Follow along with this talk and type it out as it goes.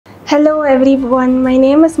Hello everyone, my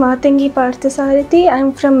name is Mathangi Parthasarathy.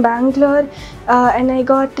 I'm from Bangalore and I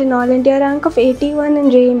got an All India rank of 81 in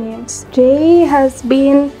JEE mains. JEE has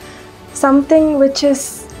been something which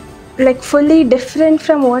is like fully different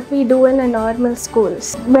from what we do in a normal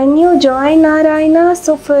schools. When you join Narayana,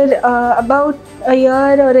 so for about a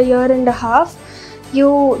year or a year and a half,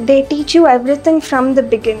 they teach you everything from the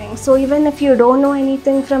beginning. So even if you don't know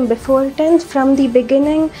anything from before 10th, from the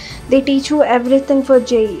beginning they teach you everything for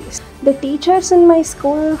JEEs. The teachers in my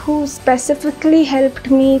school who specifically helped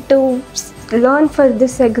me to learn for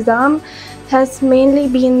this exam has mainly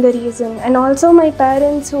been the reason, and also my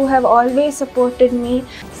parents who have always supported me.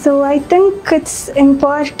 So I think it's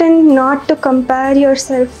important not to compare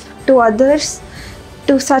yourself to others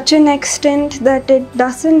to such an extent that it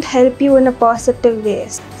doesn't help you in a positive way.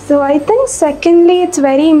 So I think secondly, it's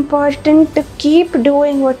very important to keep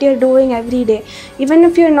doing what you're doing every day. Even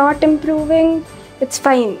if you're not improving, it's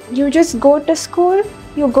fine. You just go to school,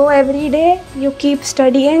 you go every day, you keep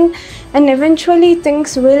studying, and eventually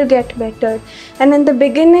things will get better. And in the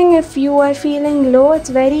beginning, if you are feeling low, it's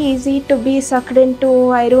very easy to be sucked into, oh,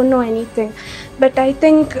 I don't know anything. But I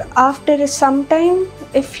think after some time,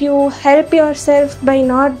 if you help yourself by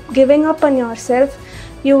not giving up on yourself,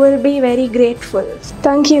 you will be very grateful.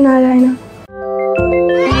 Thank you, Narayana.